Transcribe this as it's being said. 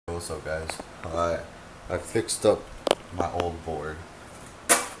what's up, guys? I fixed up my old board.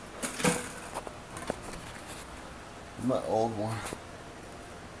 My old one.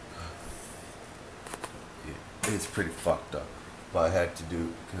 It's pretty fucked up, but I had to do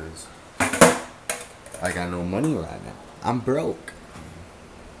it because I got no money right now. I'm broke.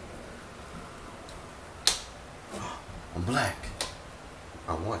 I'm black.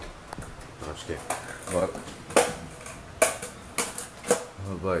 I'm white. No, I'm just kidding.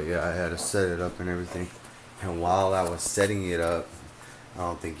 But yeah, I had to set it up and everything. And while I was setting it up, I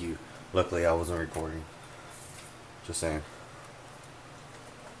don't think you. Luckily, I wasn't recording. Just saying.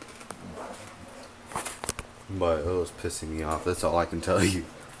 But it was pissing me off. That's all I can tell you.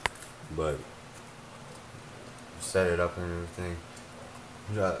 But set it up and everything.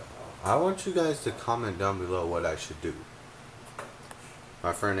 I want you guys to comment down below what I should do.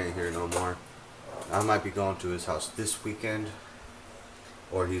 My friend ain't here no more. I might be going to his house this weekend,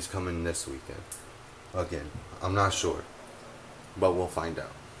 or he's coming this weekend. Again, I'm not sure, but we'll find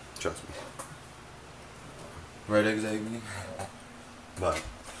out. Trust me. Right, exactly. But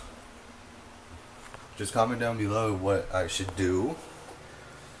just comment down below what I should do,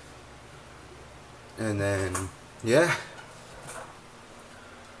 and then yeah.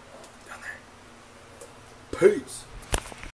 Down there. Peace.